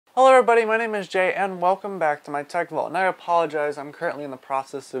Hello everybody, my name is Jay and welcome back to my Tech Vault. And I apologize, I'm currently in the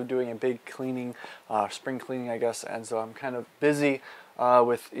process of doing a big cleaning, spring cleaning I guess, and so I'm kind of busy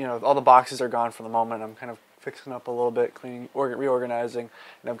with, all the boxes are gone for the moment. I'm kind of fixing up a little bit, cleaning, reorganizing,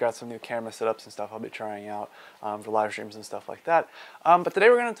 and I've got some new camera setups and stuff I'll be trying out for live streams and stuff like that. But today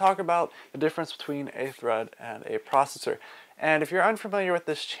we're going to talk about the difference between a thread and a processor. And if you're unfamiliar with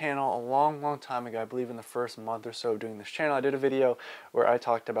this channel, a long time ago, I believe in the first month or so of doing this channel, I did a video where I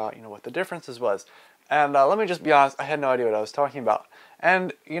talked about, what the differences was. And let me just be honest, I had no idea what I was talking about.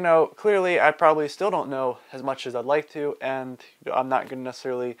 And, clearly I probably still don't know as much as I'd like to, and I'm not going to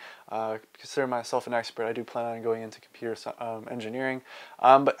necessarily consider myself an expert. I do plan on going into computer engineering.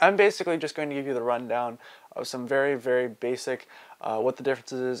 But I'm basically just going to give you the rundown of some very basic what the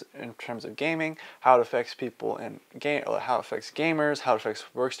difference is in terms of gaming, how it affects people in game, how it affects gamers, how it affects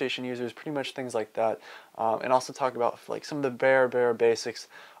workstation users, pretty much things like that, and also talk about like some of the bare basics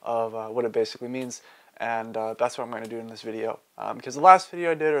of what it basically means. And that's what I'm going to do in this video, because the last video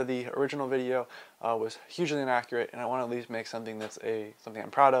I did, or the original video, was hugely inaccurate, and I want to at least make something that's something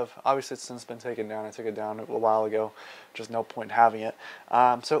I'm proud of. Obviously, it's since been taken down. I took it down a while ago. Just no point having it.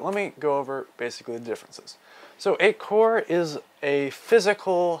 So let me go over basically the differences. So a core is a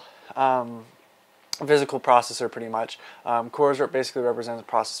physical processor, pretty much. Cores basically represent a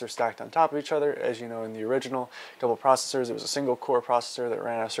processor stacked on top of each other. As you know, in the original couple processors, it was a single core processor that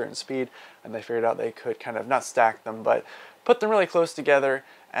ran at a certain speed, and they figured out they could kind of not stack them, but put them really close together,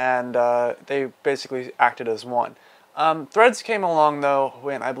 and they basically acted as one. Threads came along though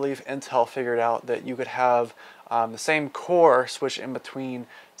when I believe Intel figured out that you could have the same core switch in between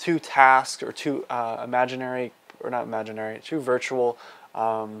two tasks or two two virtual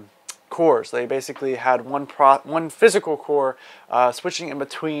cores. They basically had one physical core switching in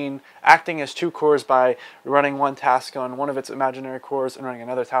between, acting as two cores by running one task on one of its imaginary cores and running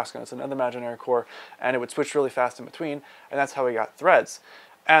another task on its another imaginary core, and it would switch really fast in between, and that's how we got threads.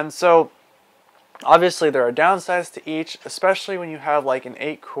 And so obviously there are downsides to each, especially when you have like an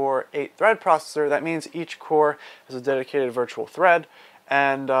 8-core, 8-thread processor. That means each core has a dedicated virtual thread,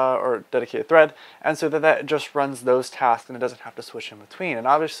 and or dedicated thread, and so that just runs those tasks and it doesn't have to switch in between. And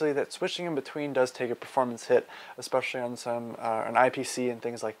obviously that switching in between does take a performance hit, especially on some an IPC and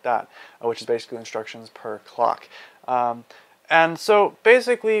things like that, which is basically instructions per clock. And so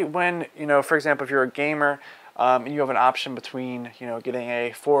basically when, for example, if you're a gamer, and you have an option between, getting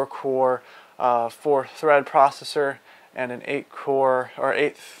a 4-core, 4-thread processor and an 8-core or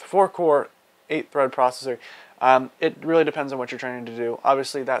 4-core, 8-thread processor. It really depends on what you're trying to do.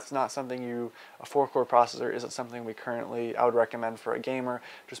 Obviously, that's not something a 4-core processor isn't something I would recommend for a gamer,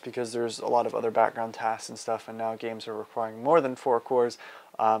 just because there's a lot of other background tasks and stuff, and now games are requiring more than 4 cores,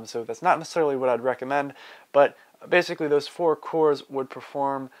 so that's not necessarily what I'd recommend, but basically those 4 cores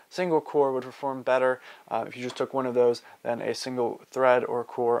single core would perform better if you just took one of those than a single thread or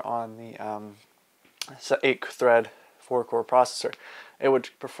core on the 8-thread 4-core processor. It would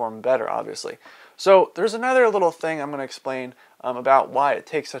perform better, obviously. So there's another little thing I'm going to explain about why it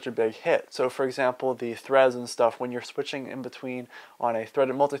takes such a big hit. So for example, the threads and stuff, when you're switching in between on a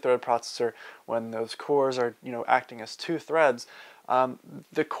multi-thread processor, when those cores are acting as 2 threads,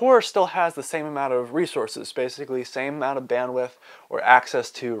 the core still has the same amount of resources, basically same amount of bandwidth or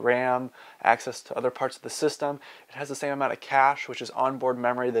access to RAM, access to other parts of the system. It has the same amount of cache, which is onboard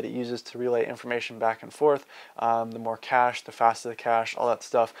memory that it uses to relay information back and forth. The more cache, the faster the cache, all that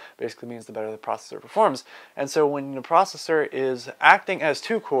stuff basically means the better the processor performs. And so when the processor is acting as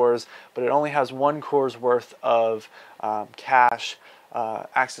 2 cores, but it only has 1 core's worth of cache,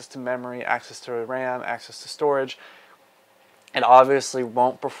 access to memory, access to RAM, access to storage, it obviously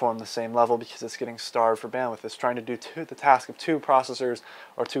won't perform the same level because it's getting starved for bandwidth. It's trying to do the task of 2 processors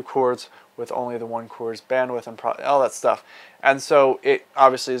or 2 cores with only the 1 core's bandwidth and all that stuff. And so it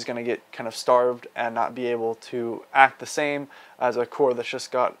obviously is going to get kind of starved and not be able to act the same as a core that's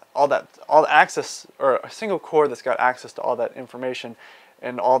just got all the access, or a single core that's got access to all that information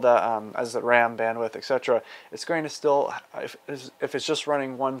and all the as the RAM, bandwidth, etc. It's going to still, if it's just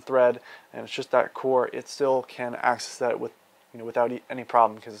running 1 thread and it's just that core, it still can access that without any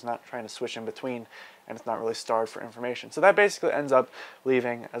problem, because it's not trying to switch in between and it's not really starved for information. So that basically ends up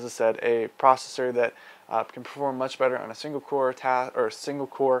leaving, as I said, a processor that can perform much better on a single core task, or a single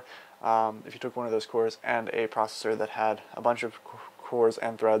core if you took one of those cores, and a processor that had a bunch of cores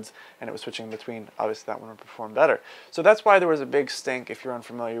and threads and it was switching between. Obviously that one would perform better. So that's why there was a big stink if you're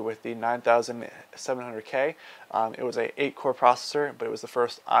unfamiliar with the 9700K. It was a 8-core processor, but it was the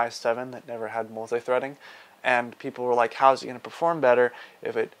first i7 that never had multi-threading. And people were like, how is it going to perform better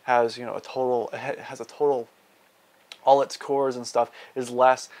if it has, it has a total all its cores and stuff is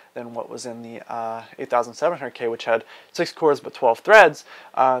less than what was in the 8700K, which had 6 cores but 12 threads.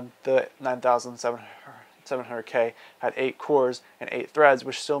 The 9700K had 8 cores and 8 threads,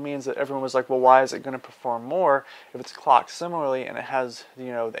 which still means that everyone was like, well, why is it going to perform more if it's clocked similarly and it has, you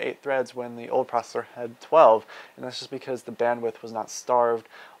know, the 8 threads when the old processor had 12? And that's just because the bandwidth was not starved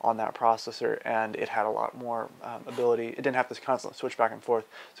on that processor, and it had a lot more ability. It didn't have to constantly switch back and forth,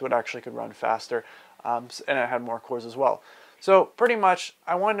 so it actually could run faster, and it had more cores as well. So pretty much,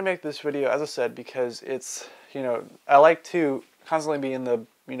 I wanted to make this video, as I said, because it's, you know, I like to constantly be in the,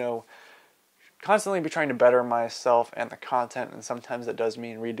 you know, constantly be trying to better myself and the content, and sometimes it does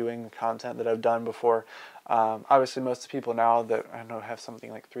mean redoing the content that I've done before. Obviously, most people now that I know have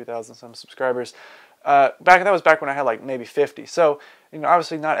something like 3,000 some subscribers. That was back when I had like maybe 50. So, you know,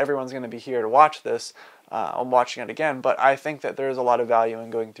 obviously not everyone's going to be here to watch this. I'm watching it again, but I think that there's a lot of value in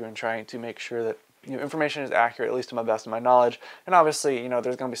going through and trying to make sure that, you know, information is accurate, at least to my best of my knowledge. And obviously, you know,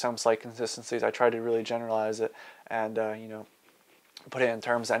 there's going to be some slight consistencies. I try to really generalize it and, you know, put it in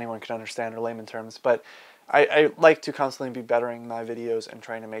terms that anyone can understand, or layman terms. But I like to constantly be bettering my videos and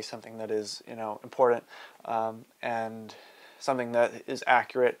trying to make something that is, you know, important and something that is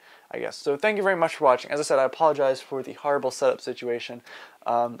accurate, I guess. So thank you very much for watching. As I said, I apologize for the horrible setup situation.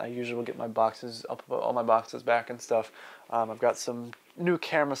 I usually will get my boxes, I'll put all my boxes back and stuff. I've got some new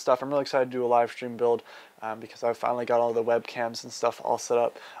camera stuff. I'm really excited to do a live stream build because I've finally got all the webcams and stuff all set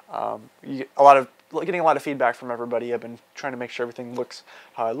up. Getting a lot of feedback from everybody. I've been trying to make sure everything looks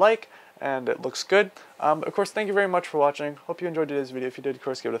how I like, and it looks good. Of course, thank you very much for watching. Hope you enjoyed today's video. If you did, of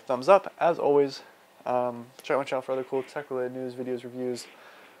course, give it a thumbs up. As always, check out my channel for other cool tech-related news, videos, reviews,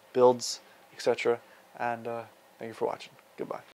 builds, etc. And thank you for watching. Goodbye.